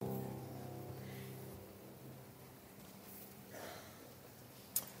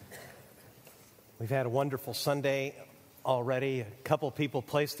We've had a wonderful Sunday already. A couple people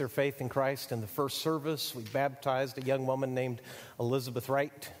placed their faith in Christ in the first service. We baptized a young woman named Elizabeth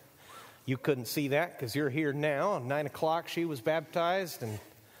Wright. You couldn't see that because you're here now. At 9 o'clock, she was baptized, and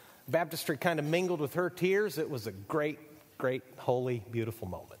baptistry kind of mingled with her tears. It was a great, great, holy, beautiful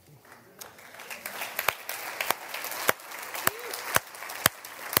moment.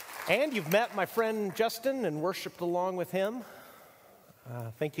 And you've met my friend Justin and worshiped along with him.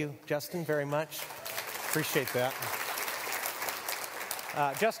 Thank you, Justin, very much. Appreciate that.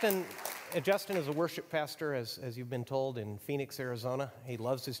 Justin is a worship pastor, as you've been told, in Phoenix, Arizona. He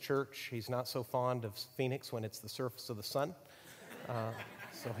loves his church. He's not so fond of Phoenix when it's the surface of the sun.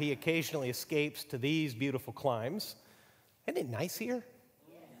 So he occasionally escapes to these beautiful climes. Isn't it nice here?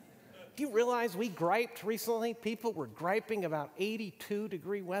 Do you realize we griped recently? People were griping about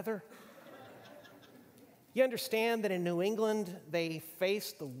 82-degree weather. You understand that in New England, they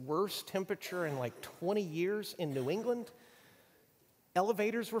faced the worst temperature in like 20 years in New England?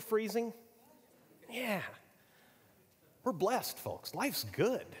 Elevators were freezing. Yeah. We're blessed, folks. Life's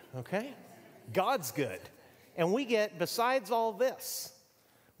good, okay? God's good. And we get, besides all this,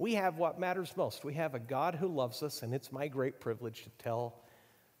 we have what matters most. We have a God who loves us, and it's my great privilege to tell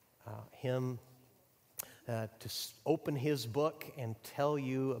him, to open his book and tell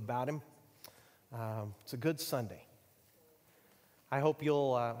you about him. It's a good Sunday. I hope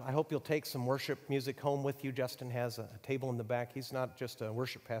you'll take some worship music home with you. Justin has a table in the back. He's not just a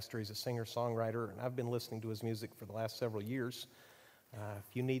worship pastor, he's a singer-songwriter, and I've been listening to his music for the last several years.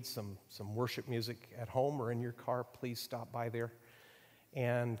 If you need some worship music at home or in your car, please stop by there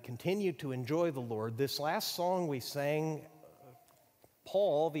and continue to enjoy the Lord. This last song we sang,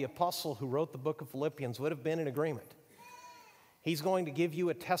 Paul, the apostle who wrote the book of Philippians, would have been in agreement. He's going to give you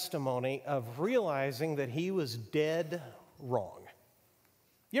a testimony of realizing that he was dead wrong.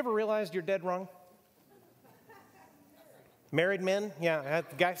 You ever realized you're dead wrong? Married men? Yeah,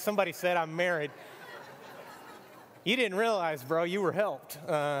 somebody said I'm married. You didn't realize, bro, you were helped.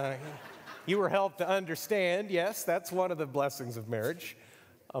 You were helped to understand, yes, that's one of the blessings of marriage,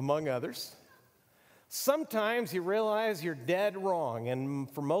 among others. Sometimes you realize you're dead wrong, and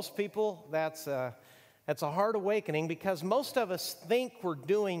for most people, that's a hard awakening because most of us think we're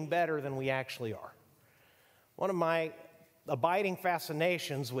doing better than we actually are. One of my abiding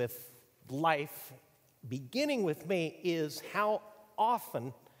fascinations with life, beginning with me, is how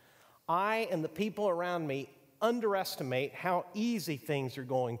often I and the people around me underestimate how easy things are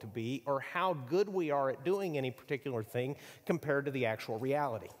going to be or how good we are at doing any particular thing compared to the actual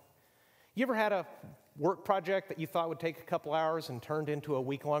reality. You ever had a work project that you thought would take a couple hours and turned into a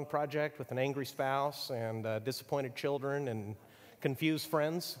week-long project with an angry spouse and disappointed children and confused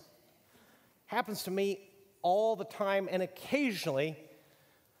friends? Happens to me all the time, and occasionally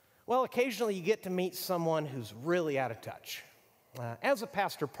you get to meet someone who's really out of touch. As a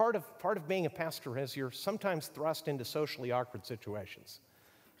pastor, part of being a pastor is you're sometimes thrust into socially awkward situations.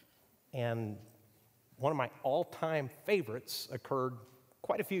 And one of my all-time favorites occurred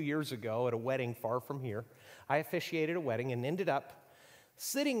quite a few years ago at a wedding far from here. I officiated a wedding and ended up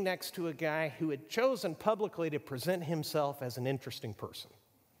sitting next to a guy who had chosen publicly to present himself as an interesting person,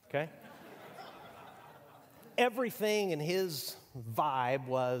 okay? Everything in his vibe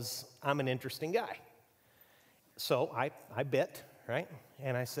was, I'm an interesting guy. So I bit, right?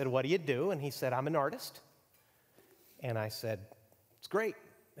 And I said, what do you do? And he said, I'm an artist. And I said, it's great.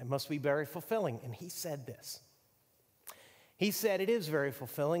 It must be very fulfilling. And he said this. He said, it is very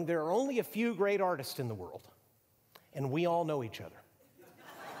fulfilling. There are only a few great artists in the world, and we all know each other.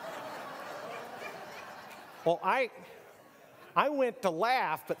 Well, I went to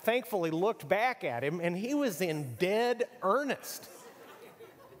laugh, but thankfully looked back at him, and he was in dead earnest.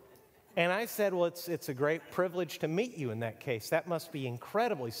 And I said, well, it's a great privilege to meet you in that case. That must be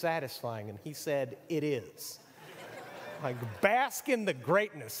incredibly satisfying. And he said, it is. Like, bask in the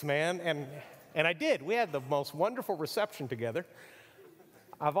greatness, man. And I did. We had the most wonderful reception together.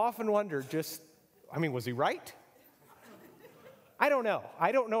 I've often wondered was he right? I don't know.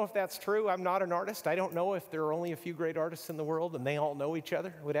 I don't know if that's true. I'm not an artist. I don't know if there are only a few great artists in the world and they all know each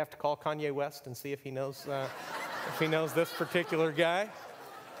other. We'd have to call Kanye West and see if he knows this particular guy.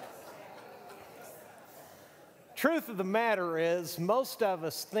 Truth of the matter is, most of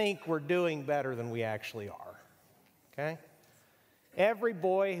us think we're doing better than we actually are, okay? Every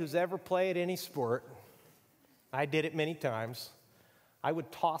boy who's ever played any sport, I did it many times, I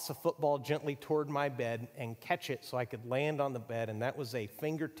would toss a football gently toward my bed and catch it so I could land on the bed, and that was a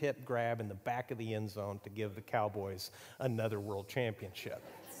fingertip grab in the back of the end zone to give the Cowboys another world championship.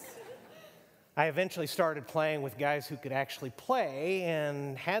 I eventually started playing with guys who could actually play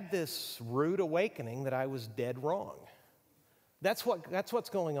and had this rude awakening that I was dead wrong. That's what's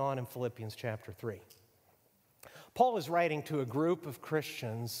going on in Philippians chapter 3. Paul is writing to a group of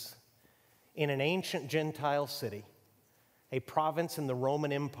Christians in an ancient Gentile city, a province in the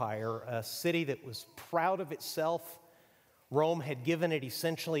Roman Empire, a city that was proud of itself. Rome had given it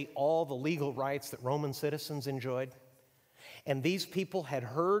essentially all the legal rights that Roman citizens enjoyed. And these people had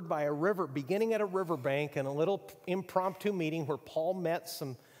heard by a river, beginning at a riverbank, in a little impromptu meeting where Paul met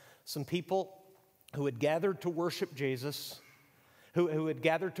some people who had gathered to worship Jesus, who had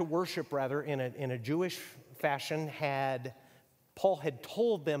gathered to worship, rather, in a Jewish fashion. Paul had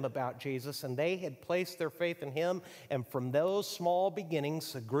told them about Jesus, and they had placed their faith in him. And from those small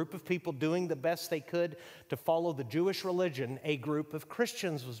beginnings, a group of people doing the best they could to follow the Jewish religion, a group of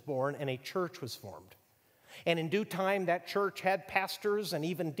Christians was born and a church was formed. And in due time, that church had pastors and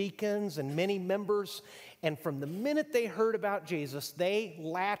even deacons and many members. And from the minute they heard about Jesus, they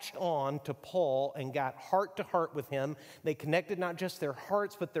latched on to Paul and got heart to heart with him. They connected not just their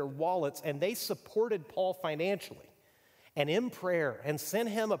hearts, but their wallets, and they supported Paul financially and in prayer and sent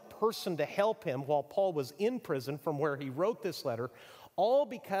him a person to help him while Paul was in prison from where he wrote this letter, all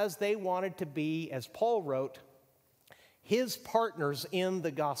because they wanted to be, as Paul wrote, his partners in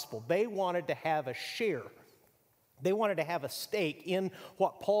the gospel. They wanted to have a share. They wanted to have a stake in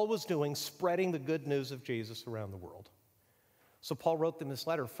what Paul was doing, spreading the good news of Jesus around the world. So Paul wrote them this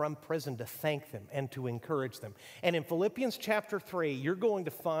letter from prison to thank them and to encourage them. And in Philippians chapter 3, you're going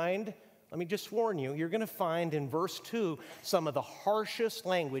to find, let me just warn you, you're going to find in verse 2 some of the harshest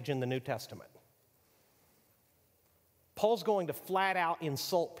language in the New Testament. Paul's going to flat out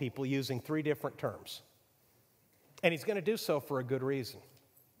insult people using 3 different terms. And he's going to do so for a good reason.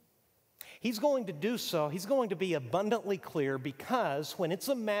 He's going to do so, he's going to be abundantly clear, because when it's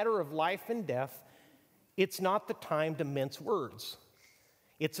a matter of life and death, it's not the time to mince words.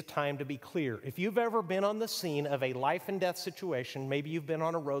 It's a time to be clear. If you've ever been on the scene of a life and death situation, maybe you've been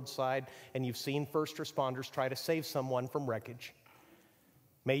on a roadside and you've seen first responders try to save someone from wreckage.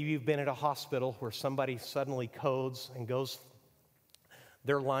 Maybe you've been at a hospital where somebody suddenly codes and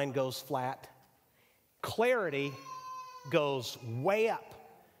their line goes flat. Clarity goes way up.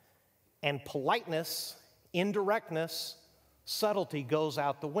 And politeness, indirectness, subtlety goes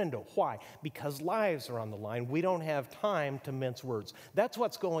out the window. Why? Because lives are on the line. We don't have time to mince words. That's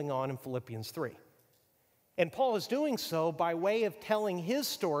what's going on in Philippians 3. And Paul is doing so by way of telling his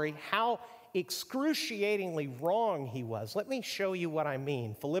story, how excruciatingly wrong he was. Let me show you what I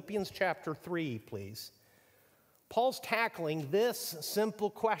mean. Philippians chapter 3, please. Paul's tackling this simple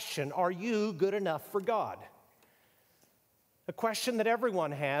question: are you good enough for God? A question that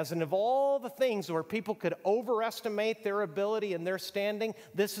everyone has, and of all the things where people could overestimate their ability and their standing,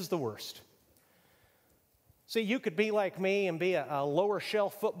 this is the worst. See, you could be like me and be a lower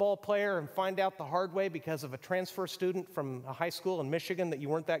shelf football player and find out the hard way because of a transfer student from a high school in Michigan that you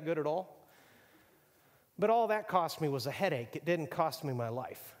weren't that good at all. But all that cost me was a headache. It didn't cost me my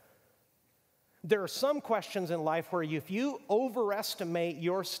life. There are some questions in life where if you overestimate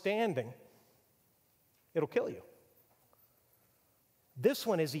your standing, it'll kill you. This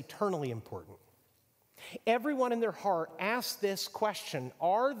one is eternally important. Everyone in their heart asks this question: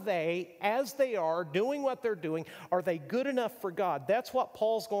 are they, as they are, doing what they're doing, are they good enough for God? That's what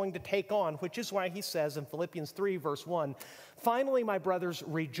Paul's going to take on, which is why he says in Philippians 3, verse 1, "Finally, my brothers,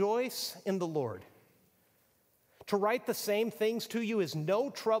 rejoice in the Lord. To write the same things to you is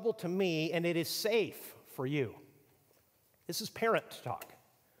no trouble to me, and it is safe for you." This is parent talk.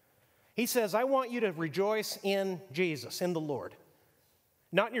 He says, I want you to rejoice in Jesus, in the Lord.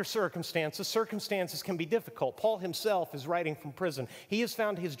 Not in your circumstances. Circumstances can be difficult. Paul himself is writing from prison. He has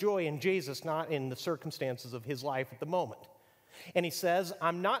found his joy in Jesus, not in the circumstances of his life at the moment. And he says,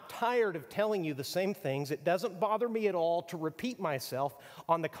 I'm not tired of telling you the same things. It doesn't bother me at all to repeat myself.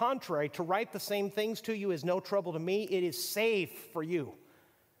 On the contrary, to write the same things to you is no trouble to me. It is safe for you.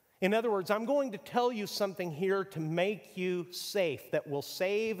 In other words, I'm going to tell you something here to make you safe, that will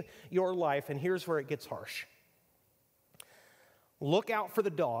save your life. And here's where it gets harsh. Look out for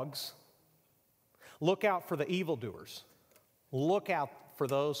the dogs. Look out for the evildoers. Look out for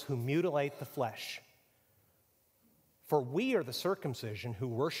those who mutilate the flesh. For we are the circumcision who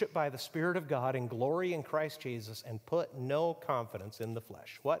worship by the Spirit of God and glory in Christ Jesus and put no confidence in the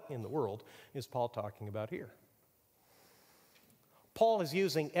flesh. What in the world is Paul talking about here? Paul is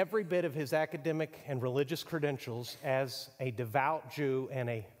using every bit of his academic and religious credentials as a devout Jew and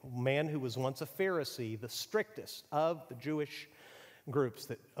a man who was once a Pharisee, the strictest of the Jewish groups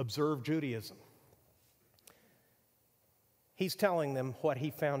that observe Judaism. he's telling them what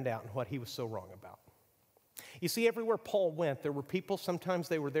he found out and what he was so wrong about. You see, everywhere Paul went, there were people, sometimes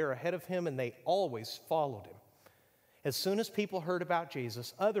they were there ahead of him, and they always followed him. As soon as people heard about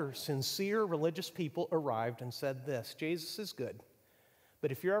Jesus, other sincere religious people arrived and said this: Jesus is good,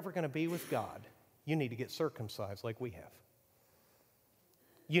 but if you're ever going to be with God, you need to get circumcised like we have.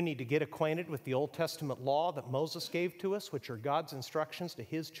 You need to get acquainted with the Old Testament law that Moses gave to us, which are God's instructions to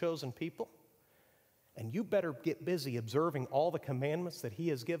his chosen people. And you better get busy observing all the commandments that he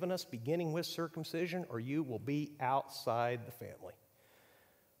has given us, beginning with circumcision, or you will be outside the family.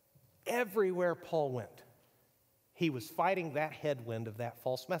 Everywhere Paul went, he was fighting that headwind of that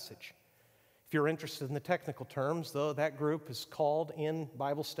false message. If you're interested in the technical terms, though, that group is called in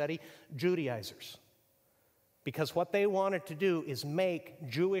Bible study Judaizers. Because what they wanted to do is make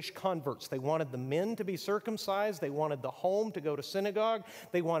Jewish converts. They wanted the men to be circumcised. They wanted the home to go to synagogue.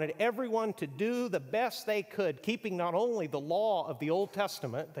 They wanted everyone to do the best they could, keeping not only the law of the Old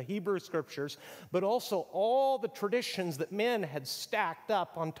Testament, the Hebrew Scriptures, but also all the traditions that men had stacked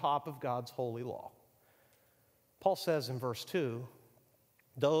up on top of God's holy law. Paul says in verse 2,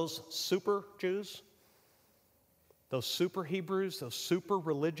 those super Jews, those super Hebrews, those super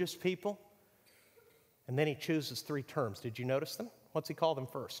religious people, and then he chooses three terms. Did you notice them? What's he call them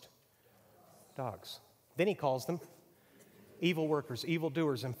first? Dogs. Then he calls them evil workers,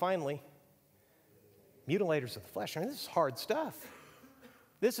 evildoers, and finally, mutilators of the flesh. I mean, this is hard stuff.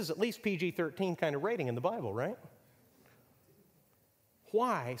 This is at least PG-13 kind of rating in the Bible, right?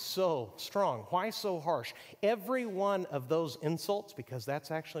 Why so strong? Why so harsh? Every one of those insults, because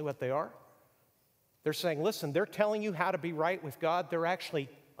that's actually what they are, they're saying, listen, they're telling you how to be right with God. They're actually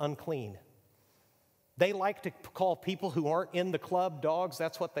unclean. They like to call people who aren't in the club dogs.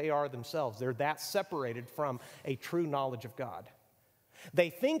 That's what they are themselves. They're that separated from a true knowledge of God.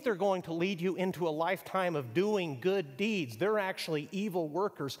 They think they're going to lead you into a lifetime of doing good deeds. They're actually evil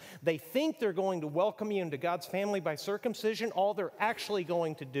workers. They think they're going to welcome you into God's family by circumcision. All they're actually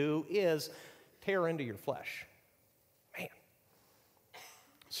going to do is tear into your flesh. Man,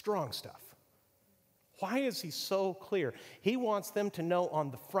 strong stuff. Why is he so clear? He wants them to know on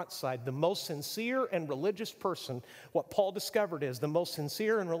the front side, the most sincere and religious person, what Paul discovered is the most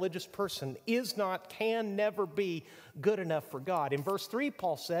sincere and religious person is not, can never be good enough for God. In verse 3,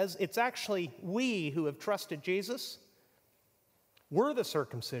 Paul says, it's actually we who have trusted Jesus. We're the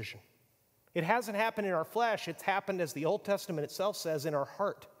circumcision. It hasn't happened in our flesh. It's happened, as the Old Testament itself says, in our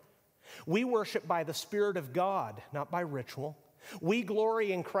heart. We worship by the Spirit of God, not by ritual. We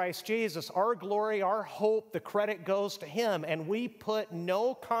glory in Christ Jesus. Our glory, our hope, the credit goes to him, and we put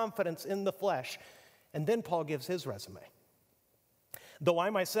no confidence in the flesh. And then Paul gives his resume. Though I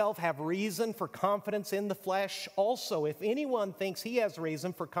myself have reason for confidence in the flesh, also if anyone thinks he has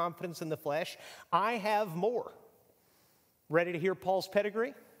reason for confidence in the flesh, I have more. Ready to hear Paul's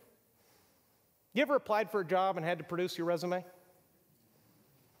pedigree? You ever applied for a job and had to produce your resume?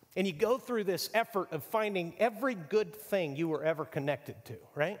 And you go through this effort of finding every good thing you were ever connected to,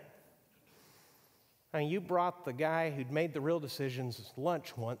 right? I mean, you brought the guy who'd made the real decisions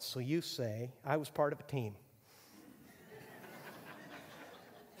lunch once, so you say, I was part of a team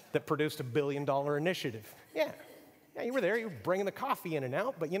that produced $1 billion initiative. Yeah, you were there. You were bringing the coffee in and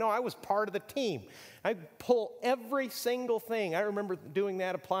out, but, I was part of the team. I'd pull every single thing. I remember doing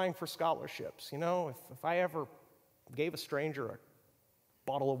that, applying for scholarships. If I ever gave a stranger a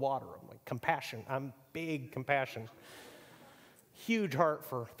bottle of water. I'm like, compassion. I'm big compassion. Huge heart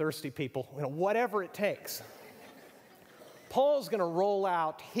for thirsty people. Whatever it takes. Paul's going to roll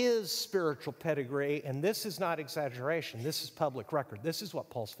out his spiritual pedigree, and this is not exaggeration. This is public record. This is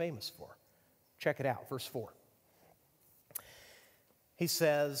what Paul's famous for. Check it out, verse 4. He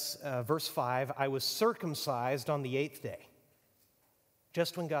says, verse 5, I was circumcised on the 8th day,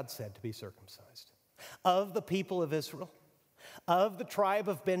 just when God said to be circumcised, of the people of Israel, of the tribe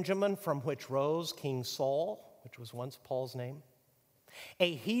of Benjamin, from which rose King Saul, which was once Paul's name,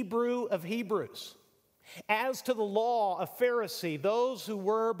 a Hebrew of Hebrews. As to the law, a Pharisee, those who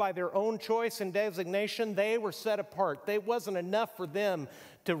were by their own choice and designation, they were set apart. It wasn't enough for them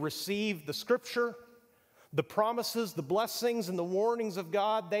to receive the Scripture, the promises, the blessings, and the warnings of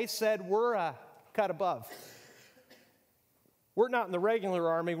God. They said, we're a cut above. We're not in the regular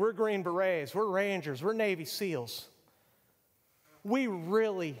army. We're Green Berets. We're Rangers. We're Navy SEALs. We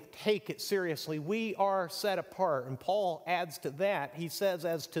really take it seriously. We are set apart. And Paul adds to that, he says,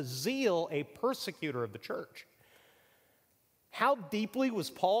 as to zeal, a persecutor of the church. How deeply was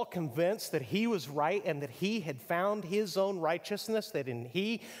Paul convinced that he was right and that he had found his own righteousness, that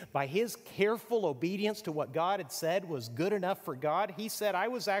by his careful obedience to what God had said, was good enough for God? He said, I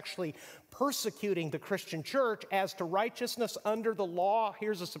was actually persecuting the Christian church as to righteousness under the law.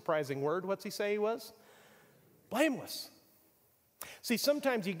 Here's a surprising word. What's he say he was? Blameless. See,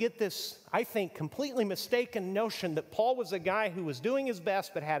 sometimes you get this, I think, completely mistaken notion that Paul was a guy who was doing his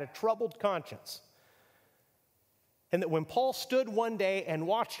best but had a troubled conscience. And that when Paul stood one day and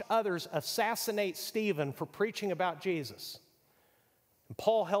watched others assassinate Stephen for preaching about Jesus, and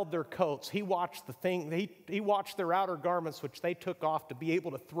Paul held their coats, he watched he watched their outer garments, which they took off to be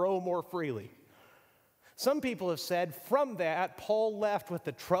able to throw more freely. Some people have said from that, Paul left with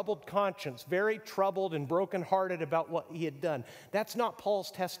a troubled conscience, very troubled and brokenhearted about what he had done. That's not Paul's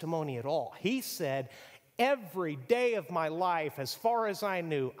testimony at all. He said, every day of my life, as far as I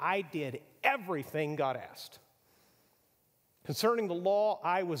knew, I did everything God asked. Concerning the law,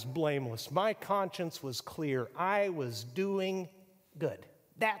 I was blameless. My conscience was clear. I was doing good.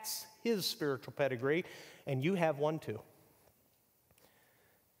 That's his spiritual pedigree, and you have one too.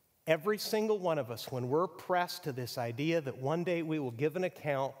 Every single one of us, when we're pressed to this idea that one day we will give an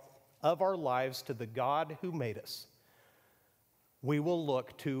account of our lives to the God who made us, we will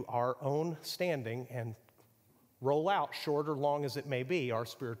look to our own standing and roll out, short or long as it may be, our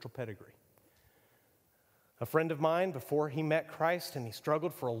spiritual pedigree. A friend of mine, before he met Christ, and he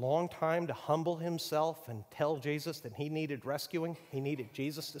struggled for a long time to humble himself and tell Jesus that he needed rescuing, he needed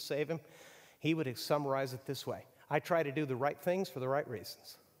Jesus to save him, he would summarize it this way: I try to do the right things for the right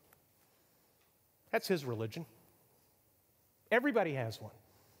reasons. That's his religion. Everybody has one.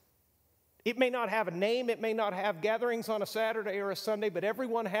 It may not have a name, it may not have gatherings on a Saturday or a Sunday, but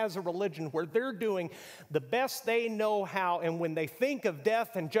everyone has a religion where they're doing the best they know how, and when they think of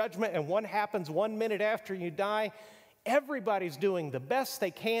death and judgment and what happens 1 minute after you die, everybody's doing the best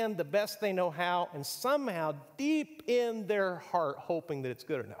they can, the best they know how, and somehow deep in their heart hoping that it's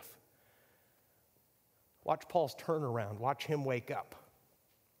good enough. Watch Paul's turnaround. Watch him wake up.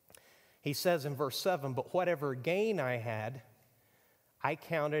 He says in verse 7, but whatever gain I had, I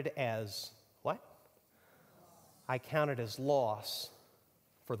counted as, what? I counted as loss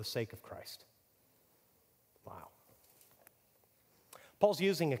for the sake of Christ. Wow. Paul's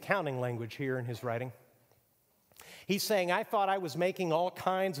using accounting language here in his writing. He's saying, I thought I was making all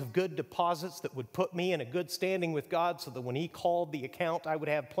kinds of good deposits that would put me in a good standing with God so that when he called the account, I would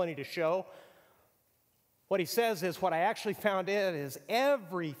have plenty to show. What he says is, what I actually found out is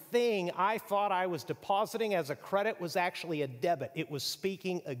everything I thought I was depositing as a credit was actually a debit. It was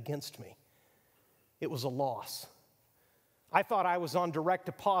speaking against me. It was a loss. I thought I was on direct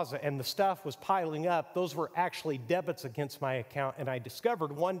deposit and the stuff was piling up. Those were actually debits against my account, and I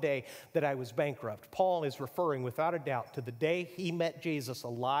discovered one day that I was bankrupt. Paul is referring without a doubt to the day he met Jesus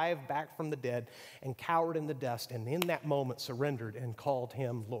alive, back from the dead, and cowered in the dust, and in that moment surrendered and called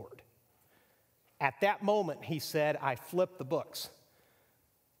him Lord. At that moment, he said, I flipped the books.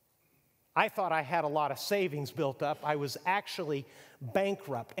 I thought I had a lot of savings built up. I was actually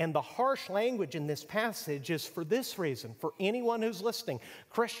bankrupt. And the harsh language in this passage is for this reason, for anyone who's listening,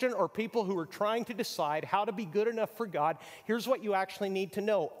 Christian or people who are trying to decide how to be good enough for God, here's what you actually need to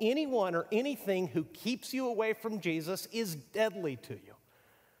know. Anyone or anything who keeps you away from Jesus is deadly to you.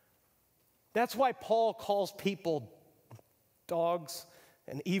 That's why Paul calls people dogs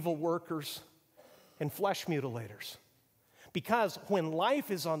and evil workers and flesh mutilators. Because when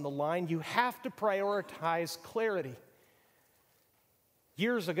life is on the line, you have to prioritize clarity.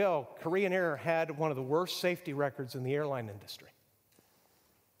 Years ago, Korean Air had one of the worst safety records in the airline industry.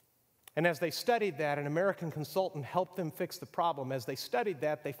 And as they studied that, an American consultant helped them fix the problem. As they studied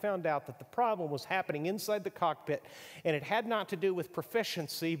that, they found out that the problem was happening inside the cockpit, and it had not to do with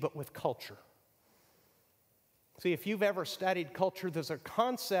proficiency, but with culture. See, if you've ever studied culture, there's a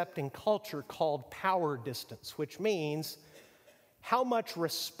concept in culture called power distance, which means how much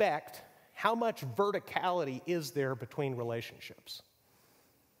respect, how much verticality is there between relationships.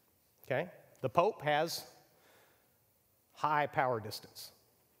 Okay? The Pope has high power distance.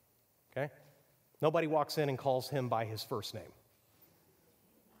 Okay? Nobody walks in and calls him by his first name.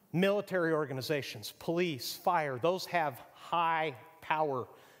 Military organizations, police, fire, those have high power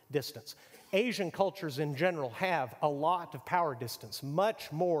distance. Asian cultures in general have a lot of power distance,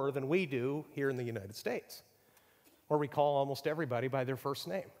 much more than we do here in the United States, where we call almost everybody by their first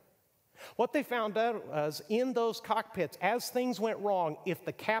name. What they found out was in those cockpits, as things went wrong, if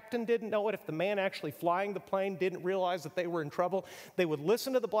the captain didn't know it, if the man actually flying the plane didn't realize that they were in trouble, they would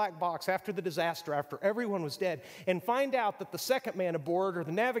listen to the black box after the disaster, after everyone was dead, and find out that the second man aboard or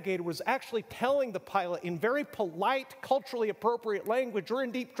the navigator was actually telling the pilot in very polite, culturally appropriate language, "You're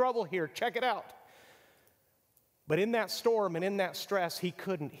in deep trouble here, check it out." But in that storm and in that stress, he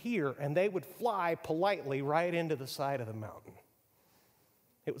couldn't hear, and they would fly politely right into the side of the mountain.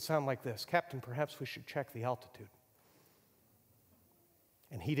 It would sound like this: "Captain, perhaps we should check the altitude."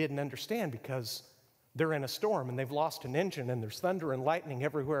 And he didn't understand because they're in a storm and they've lost an engine and there's thunder and lightning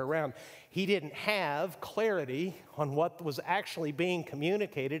everywhere around. He didn't have clarity on what was actually being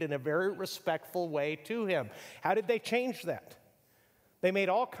communicated in a very respectful way to him. How did they change that? They made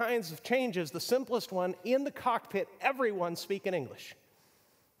all kinds of changes. The simplest one, in the cockpit, everyone speaking English.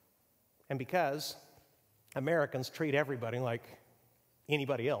 And because Americans treat everybody like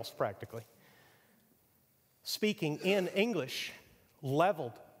anybody else, practically, speaking in English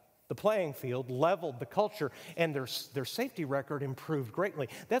leveled the playing field, leveled the culture, and their safety record improved greatly.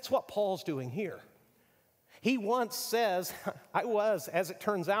 That's what Paul's doing here. He once says, as it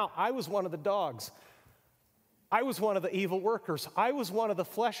turns out, I was one of the dogs. I was one of the evil workers. I was one of the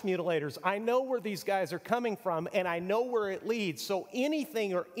flesh mutilators. I know where these guys are coming from, and I know where it leads. So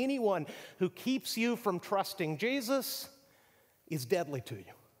anything or anyone who keeps you from trusting Jesus is deadly to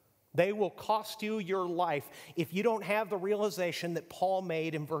you. They will cost you your life if you don't have the realization that Paul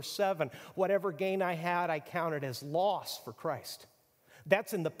made in verse 7. Whatever gain I had, I counted as loss for Christ.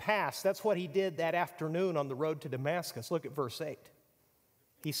 That's in the past. That's what he did that afternoon on the road to Damascus. Look at verse 8.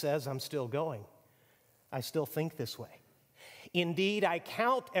 He says, I'm still going. I still think this way. Indeed, I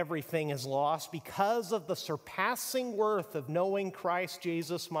count everything as loss because of the surpassing worth of knowing Christ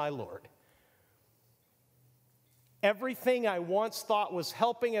Jesus my Lord. Everything I once thought was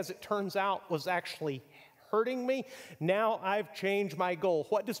helping, as it turns out, was actually hurting me. Now I've changed my goal.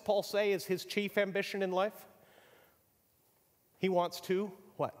 What does Paul say is his chief ambition in life? He wants to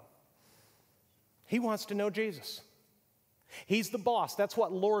what? He wants to know Jesus. He's the boss. That's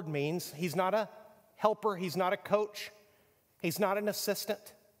what Lord means. He's not a helper. He's not a coach. He's not an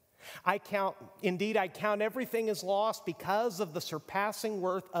assistant. I count everything as lost because of the surpassing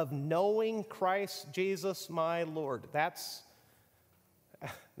worth of knowing Christ Jesus my Lord. That's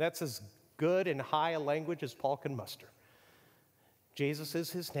as good and high a language as Paul can muster. Jesus is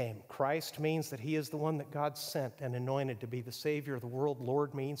his name. Christ means that he is the one that God sent and anointed to be the Savior of the world.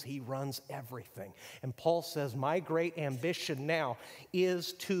 Lord means he runs everything. And Paul says, my great ambition now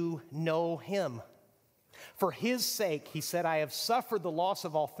is to know him. For his sake, he said, I have suffered the loss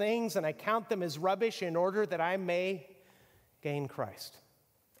of all things, and I count them as rubbish in order that I may gain Christ.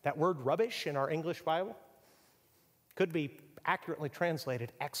 That word rubbish in our English Bible could be accurately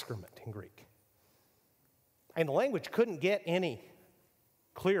translated excrement in Greek. And the language couldn't get any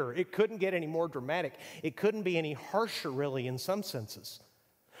clearer. It couldn't get any more dramatic. It couldn't be any harsher, really, in some senses.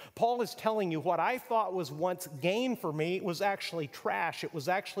 Paul is telling you what I thought was once gain for me was actually trash. It was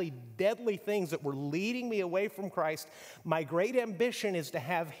actually deadly things that were leading me away from Christ. My great ambition is to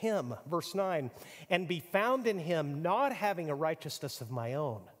have him, verse 9, and be found in him, not having a righteousness of my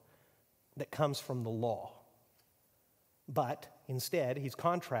own that comes from the law. But instead, he's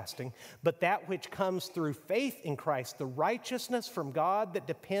contrasting, but that which comes through faith in Christ, the righteousness from God that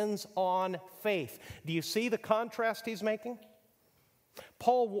depends on faith. Do you see the contrast he's making?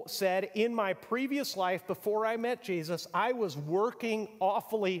 Paul said, in my previous life, before I met Jesus, I was working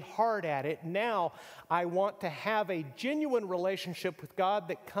awfully hard at it. Now I want to have a genuine relationship with God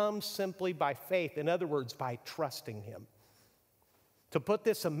that comes simply by faith. In other words, by trusting him. To put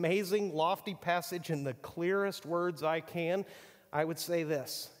this amazing, lofty passage in the clearest words I can, I would say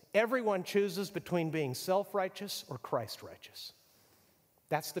this: everyone chooses between being self-righteous or Christ-righteous.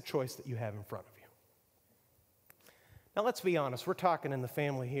 That's the choice that you have in front of you. Now, let's be honest. We're talking in the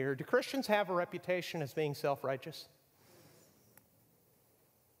family here. Do Christians have a reputation as being self-righteous?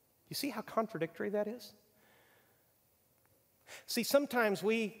 You see how contradictory that is? See, sometimes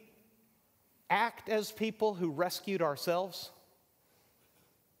we act as people who rescued ourselves,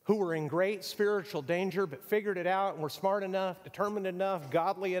 who were in great spiritual danger but figured it out and were smart enough, determined enough,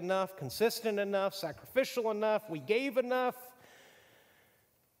 godly enough, consistent enough, sacrificial enough, we gave enough,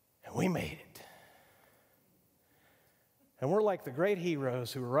 and we made it. And we're like the great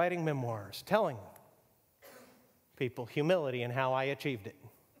heroes who are writing memoirs, telling people humility and how I achieved it.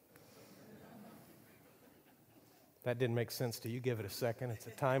 That didn't make sense to you. Give it a second. It's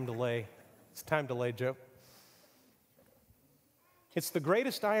a time delay. It's time delay, Joe. It's the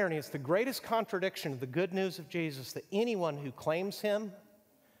greatest irony. It's the greatest contradiction of the good news of Jesus that anyone who claims him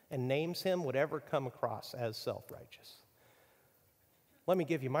and names him would ever come across as self-righteous. Let me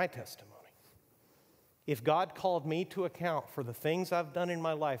give you my testimony. If God called me to account for the things I've done in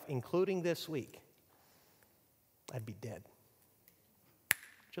my life, including this week, I'd be dead.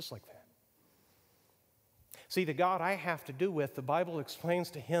 Just like that. See, the God I have to do with, the Bible explains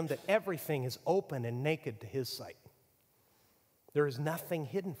to him that everything is open and naked to his sight. There is nothing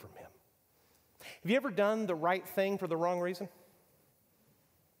hidden from him. Have you ever done the right thing for the wrong reason?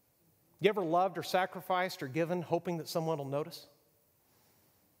 You ever loved or sacrificed or given hoping that someone will notice?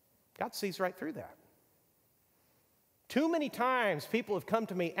 God sees right through that. Too many times people have come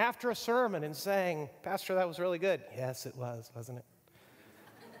to me after a sermon and saying, "Pastor, that was really good." Yes, it was, wasn't it?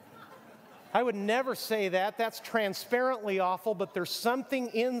 I would never say that. That's transparently awful, but there's something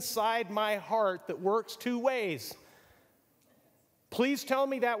inside my heart that works two ways. Please tell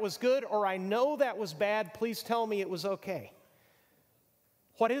me that was good, or I know that was bad. Please tell me it was okay.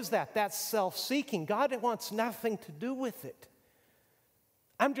 What is that? That's self-seeking. God wants nothing to do with it.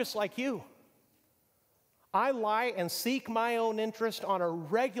 I'm just like you. I lie and seek my own interest on a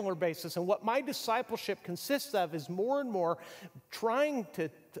regular basis, and what my discipleship consists of is more and more trying to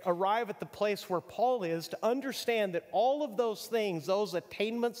arrive at the place where Paul is, to understand that all of those things, those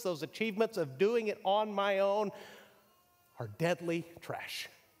attainments, those achievements of doing it on my own, are deadly trash.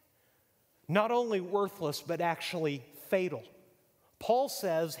 Not only worthless, but actually fatal. Paul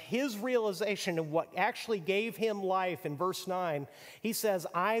says his realization of what actually gave him life in verse 9, he says,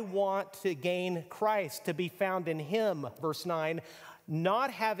 "I want to gain Christ, to be found in him," verse 9, "not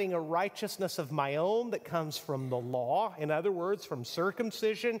having a righteousness of my own that comes from the law," in other words, from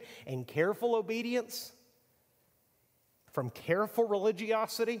circumcision and careful obedience, from careful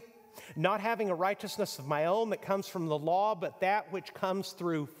religiosity, "not having a righteousness of my own that comes from the law, but that which comes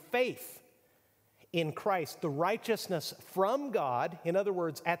through faith in Christ," the righteousness from God. In other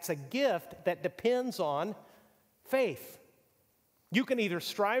words, that's a gift that depends on faith. You can either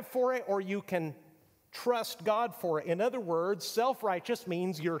strive for it or you can trust God for it. In other words, self-righteous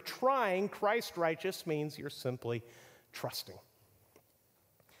means you're trying. Christ-righteous means you're simply trusting.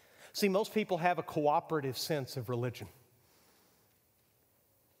 See, most people have a cooperative sense of religion.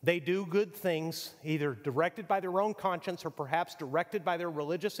 They do good things, either directed by their own conscience or perhaps directed by their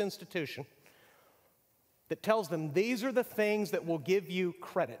religious institution, that tells them these are the things that will give you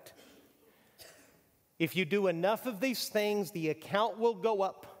credit. If you do enough of these things, the account will go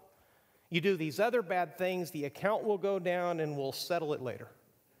up. You do these other bad things, the account will go down, and we'll settle it later.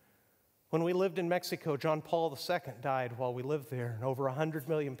 When we lived in Mexico, John Paul II died while we lived there, and over 100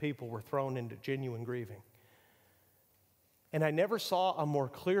 million people were thrown into genuine grieving. And I never saw a more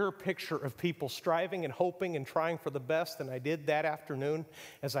clear picture of people striving and hoping and trying for the best than I did that afternoon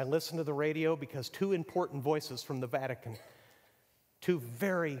as I listened to the radio, because two important voices from the Vatican, two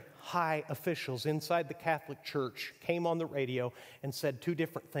very high officials inside the Catholic Church, came on the radio and said two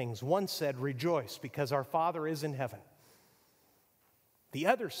different things. One said, "Rejoice, because our Father is in heaven." The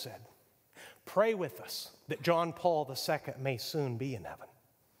other said, "Pray with us that John Paul II may soon be in heaven."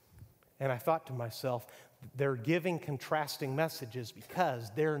 And I thought to myself, they're giving contrasting messages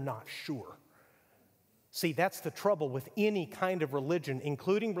because they're not sure. See, that's the trouble with any kind of religion,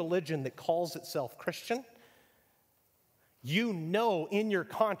 including religion that calls itself Christian. You know in your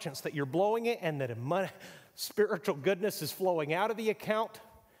conscience that you're blowing it and that spiritual goodness is flowing out of the account.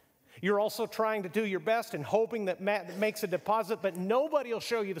 You're also trying to do your best and hoping that Matt makes a deposit, but nobody will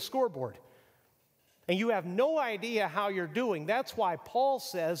show you the scoreboard. And you have no idea how you're doing. That's why Paul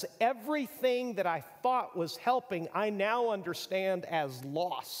says, everything that I thought was helping, I now understand as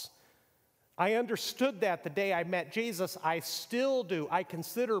loss. I understood that the day I met Jesus. I still do. I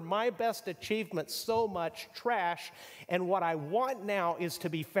consider my best achievements so much trash. And what I want now is to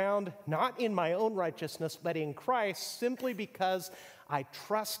be found not in my own righteousness, but in Christ, simply because I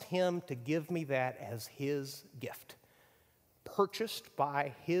trust him to give me that as his gift, purchased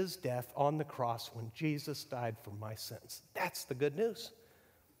by his death on the cross when Jesus died for my sins. That's the good news.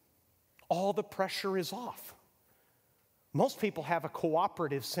 All the pressure is off. Most people have a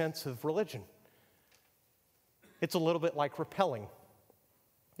cooperative sense of religion. It's a little bit like rappelling.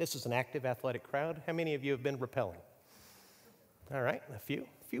 This is an active athletic crowd. How many of you have been rappelling? All right, a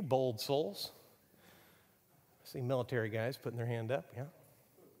few bold souls. I see military guys putting their hand up, yeah.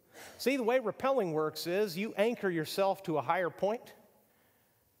 See, the way rappelling works is you anchor yourself to a higher point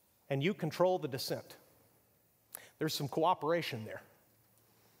and you control the descent. There's some cooperation there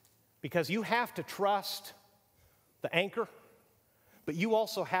because you have to trust the anchor, but you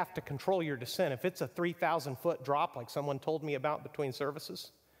also have to control your descent. If it's a 3,000-foot drop like someone told me about between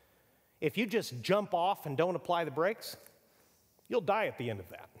services, if you just jump off and don't apply the brakes, you'll die at the end of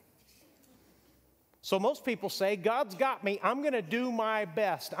that. So most people say, God's got me. I'm going to do my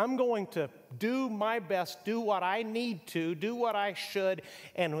best. I'm going to do my best, do what I need to, do what I should.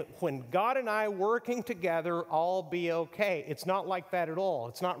 And when God and I working together, I'll be okay. It's not like that at all.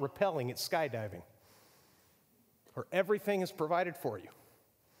 It's not rappelling. It's skydiving. Where everything is provided for you.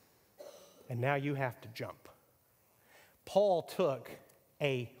 And now you have to jump. Paul took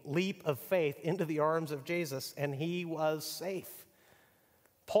a leap of faith into the arms of Jesus, and he was safe.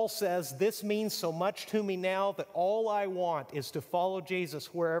 Paul says, this means so much to me now that all I want is to follow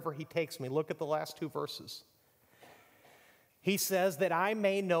Jesus wherever he takes me. Look at the last two verses. He says that I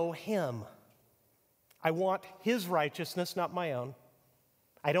may know him. I want his righteousness, not my own.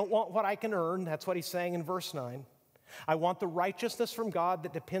 I don't want what I can earn. That's what he's saying in verse 9. I want the righteousness from God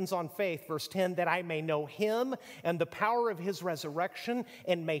that depends on faith. Verse 10, that I may know him and the power of his resurrection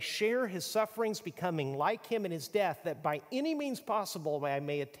and may share his sufferings, becoming like him in his death, that by any means possible I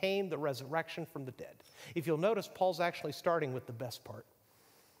may attain the resurrection from the dead. If you'll notice, Paul's actually starting with the best part.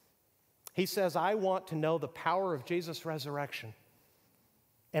 He says, I want to know the power of Jesus' resurrection,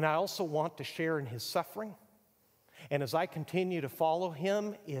 and I also want to share in his suffering. And as I continue to follow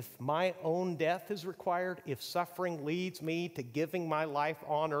him, if my own death is required, if suffering leads me to giving my life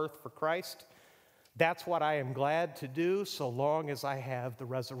on earth for Christ, that's what I am glad to do so long as I have the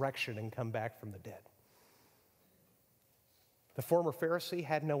resurrection and come back from the dead. The former Pharisee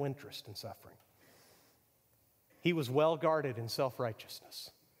had no interest in suffering. He was well guarded in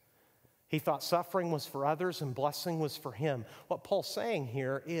self-righteousness. He thought suffering was for others and blessing was for him. What Paul's saying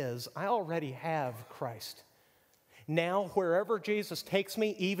here is, I already have Christ. Now, wherever Jesus takes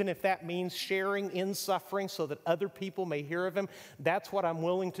me, even if that means sharing in suffering so that other people may hear of him, that's what I'm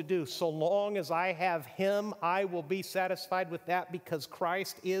willing to do. So long as I have him, I will be satisfied with that because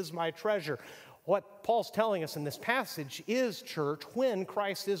Christ is my treasure. What Paul's telling us in this passage is, church, when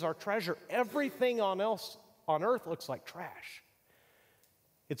Christ is our treasure, everything else on earth looks like trash.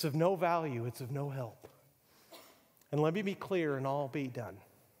 It's of no value. It's of no help. And let me be clear and I'll be done.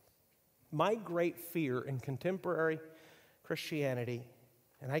 My great fear in contemporary Christianity,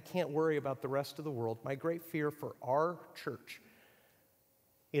 and I can't worry about the rest of the world, my great fear for our church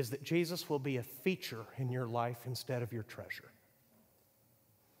is that Jesus will be a feature in your life instead of your treasure.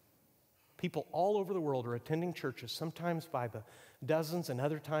 People all over the world are attending churches, sometimes by the dozens and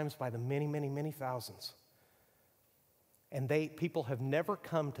other times by the many, many, many thousands. And people have never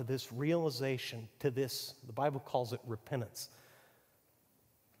come to this realization, to this, the Bible calls it repentance.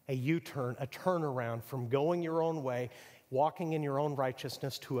 A U-turn, a turnaround from going your own way, walking in your own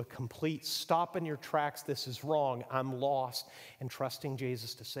righteousness to a complete stop in your tracks, this is wrong, I'm lost, and trusting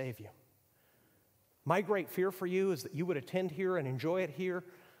Jesus to save you. My great fear for you is that you would attend here and enjoy it here.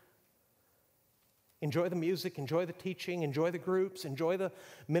 Enjoy the music, enjoy the teaching, enjoy the groups, enjoy the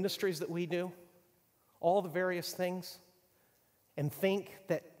ministries that we do, all the various things, and think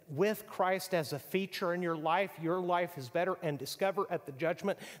that with Christ as a feature in your life is better, and discover at the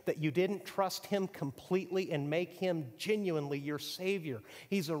judgment that you didn't trust him completely and make him genuinely your Savior.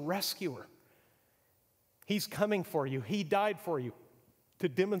 He's a rescuer. He's coming for you. He died for you to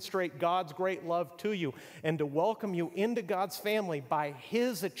demonstrate God's great love to you and to welcome you into God's family by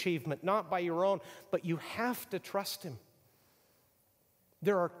his achievement, not by your own, but you have to trust him.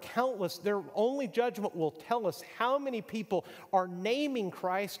 There are countless, only judgment will tell us how many people are naming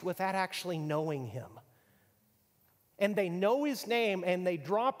Christ without actually knowing him. And they know his name and they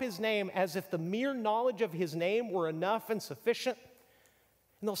drop his name as if the mere knowledge of his name were enough and sufficient.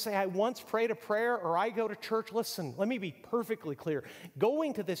 And they'll say, I once prayed a prayer or I go to church. Listen, let me be perfectly clear.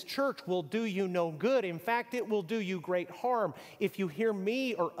 Going to this church will do you no good. In fact, it will do you great harm. If you hear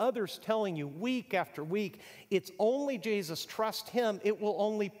me or others telling you week after week, it's only Jesus, trust him, it will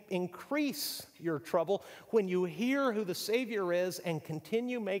only increase your trouble when you hear who the Savior is and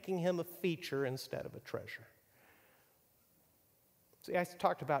continue making him a feature instead of a treasure. See, I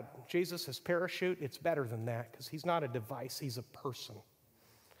talked about Jesus as parachute. It's better than that because he's not a device, he's a person.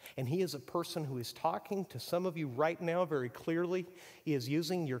 And he is a person who is talking to some of you right now very clearly. He is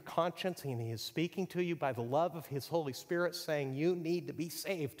using your conscience and he is speaking to you by the love of his Holy Spirit, saying you need to be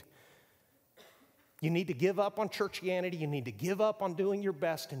saved. You need to give up on churchianity. You need to give up on doing your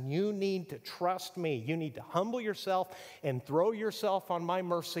best, and you need to trust me. You need to humble yourself and throw yourself on my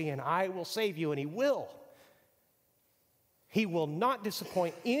mercy, and I will save you, and he will. He will not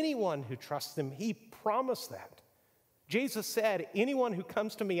disappoint anyone who trusts him. He promised that. Jesus said, anyone who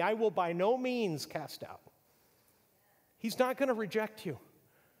comes to me, I will by no means cast out. He's not going to reject you.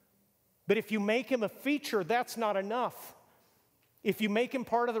 But if you make him a feature, that's not enough. If you make him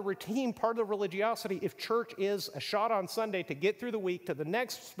part of the routine, part of the religiosity, if church is a shot on Sunday to get through the week to the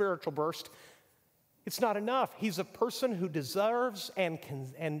next spiritual burst, it's not enough. He's a person who deserves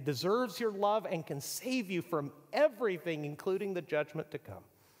and deserves your love and can save you from everything, including the judgment to come.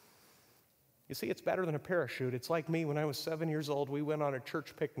 You see, it's better than a parachute. It's like me when I was 7 years old. We went on a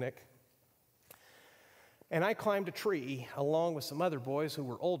church picnic, and I climbed a tree along with some other boys who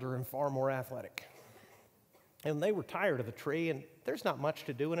were older and far more athletic. And they were tired of the tree, and there's not much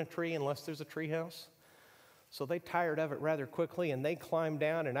to do in a tree unless there's a tree house. So they tired of it rather quickly, and they climbed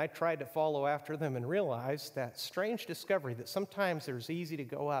down, and I tried to follow after them and realized that strange discovery that sometimes there's easy to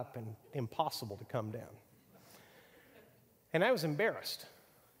go up and impossible to come down. And I was embarrassed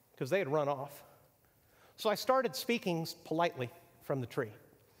because they had run off. So I started speaking politely from the tree.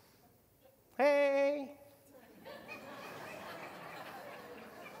 Hey!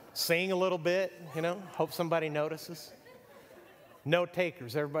 Sing a little bit, hope somebody notices. No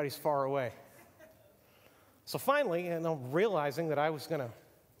takers, everybody's far away. So finally, realizing that I was going to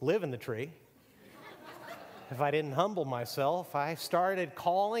live in the tree, if I didn't humble myself, I started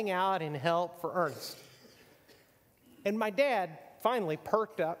calling out in help for Ernest. And my dad finally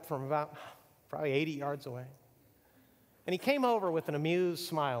perked up from about probably 80 yards away. And he came over with an amused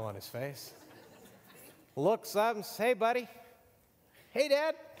smile on his face, looks up and says, "Hey, buddy." "Hey,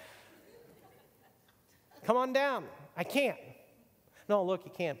 Dad." "Come on down." "I can't." "No, look,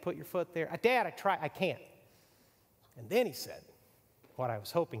 you can't. Put your foot there." "Dad, I try. I can't." And then he said what I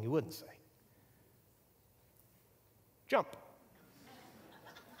was hoping he wouldn't say. "Jump."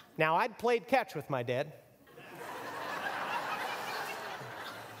 Now, I'd played catch with my dad.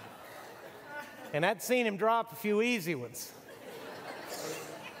 And I'd seen him drop a few easy ones.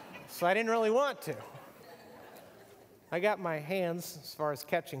 So I didn't really want to. I got my hands, as far as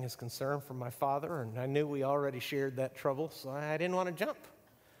catching is concerned, from my father, and I knew we already shared that trouble, so I didn't want to jump.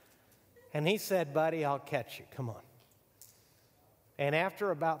 And he said, "Buddy, I'll catch you. Come on." And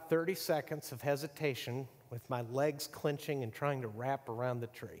after about 30 seconds of hesitation, with my legs clenching and trying to wrap around the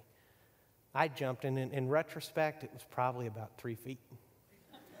tree, I jumped, and in retrospect, it was probably about 3 feet.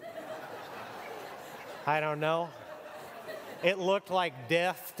 I don't know. It looked like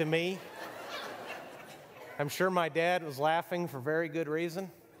death to me. I'm sure my dad was laughing for very good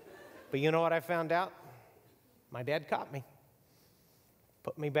reason. But you know what I found out? My dad caught me,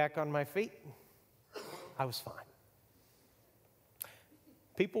 put me back on my feet. I was fine.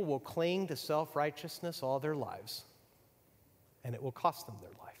 People will cling to self-righteousness all their lives, and it will cost them their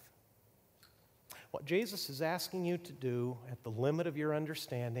life. What Jesus is asking you to do at the limit of your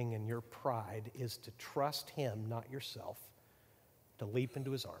understanding and your pride is to trust him, not yourself, to leap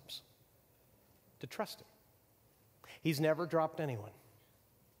into his arms, to trust him. He's never dropped anyone.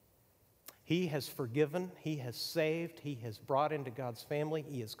 He has forgiven, he has saved, he has brought into God's family,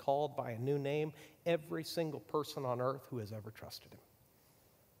 he has called by a new name every single person on earth who has ever trusted him.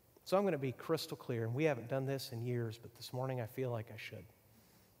 So I'm going to be crystal clear, and we haven't done this in years, but this morning I feel like I should.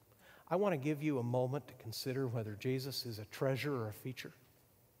 I want to give you a moment to consider whether Jesus is a treasure or a feature.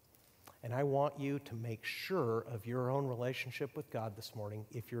 And I want you to make sure of your own relationship with God this morning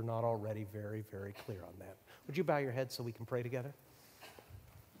if you're not already very, very clear on that. Would you bow your head so we can pray together?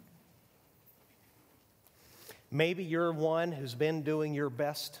 Maybe you're one who's been doing your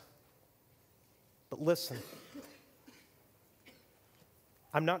best, but listen.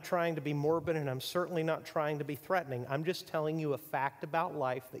 I'm not trying to be morbid, and I'm certainly not trying to be threatening. I'm just telling you a fact about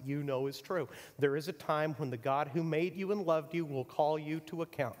life that you know is true. There is a time when the God who made you and loved you will call you to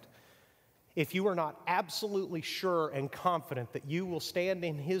account. If you are not absolutely sure and confident that you will stand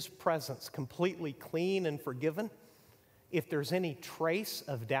in his presence completely clean and forgiven, if there's any trace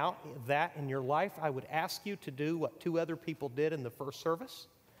of doubt of that in your life, I would ask you to do what 2 other people did in the first service,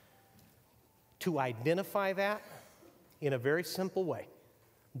 to identify that in a very simple way.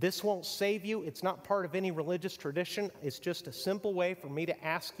 This won't save you. It's not part of any religious tradition. It's just a simple way for me to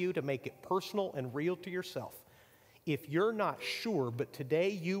ask you to make it personal and real to yourself. If you're not sure, but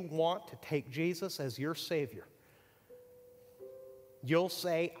today you want to take Jesus as your Savior, you'll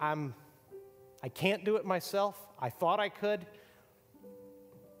say, I can't do it myself. I thought I could.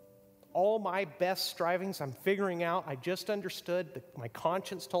 All my best strivings, I'm figuring out. I just understood that my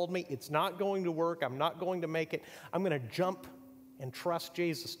conscience told me it's not going to work. I'm not going to make it. I'm going to jump and trust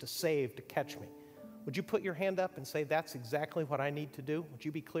Jesus to save, to catch me. Would you put your hand up and say, that's exactly what I need to do? Would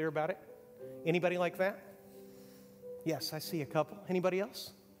you be clear about it? Anybody like that? Yes, I see a couple. Anybody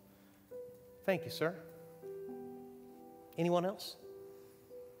else? Thank you, sir. Anyone else?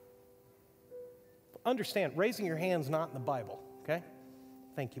 Understand, raising your hand's not in the Bible, okay?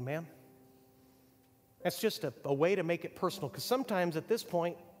 Thank you, ma'am. That's just a way to make it personal, because sometimes at this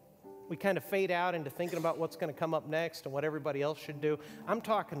point, we kind of fade out into thinking about what's going to come up next and what everybody else should do. I'm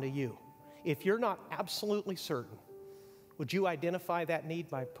talking to you. If you're not absolutely certain, would you identify that need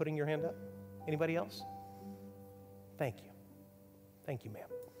by putting your hand up? Anybody else? Thank you. Thank you, ma'am.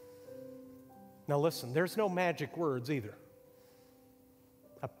 Now listen, there's no magic words either.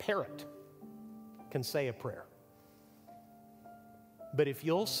 A parrot can say a prayer. But if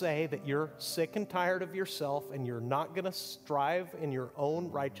you'll say that you're sick and tired of yourself and you're not going to strive in your own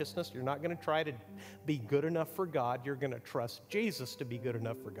righteousness, you're not going to try to be good enough for God, you're going to trust Jesus to be good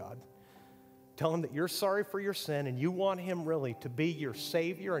enough for God. Tell him that you're sorry for your sin and you want him really to be your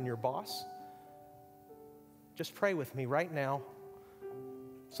Savior and your boss. Just pray with me right now.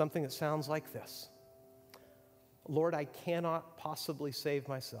 Something that sounds like this. Lord, I cannot possibly save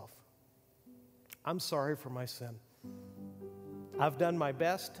myself. I'm sorry for my sin. I've done my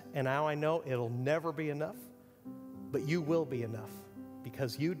best, and now I know it'll never be enough, but you will be enough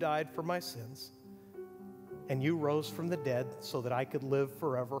because you died for my sins and you rose from the dead so that I could live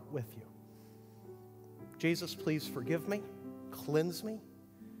forever with you. Jesus, please forgive me, cleanse me,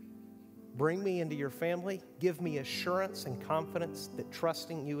 bring me into your family, give me assurance and confidence that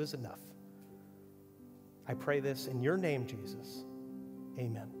trusting you is enough. I pray this in your name, Jesus.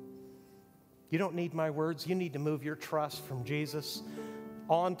 Amen. You don't need my words. You need to move your trust from Jesus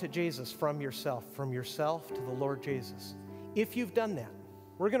on to Jesus from yourself to the Lord Jesus. If you've done that,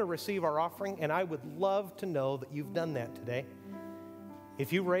 we're going to receive our offering, and I would love to know that you've done that today.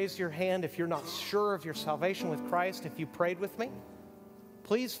 If you raised your hand, if you're not sure of your salvation with Christ, if you prayed with me,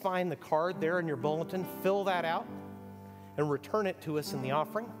 please find the card there in your bulletin, fill that out, and return it to us in the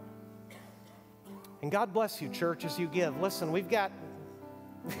offering. And God bless you, church, as you give. Listen, we've got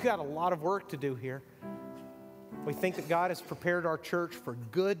a lot of work to do here. We think that God has prepared our church for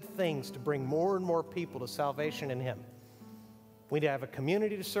good things to bring more and more people to salvation in him. We need to have a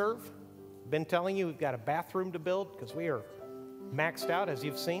community to serve. I've been telling you we've got a bathroom to build because we are maxed out, as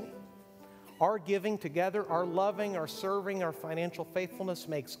you've seen. Our giving together, our loving, our serving, our financial faithfulness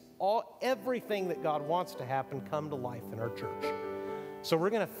makes everything that God wants to happen come to life in our church. So we're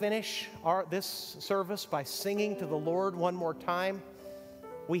going to finish this service by singing to the Lord one more time.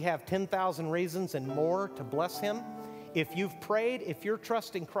 We have 10,000 reasons and more to bless him. If you've prayed, if you're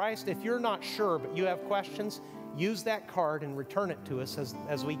trusting Christ, if you're not sure but you have questions, use that card and return it to us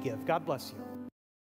as we give. God bless you.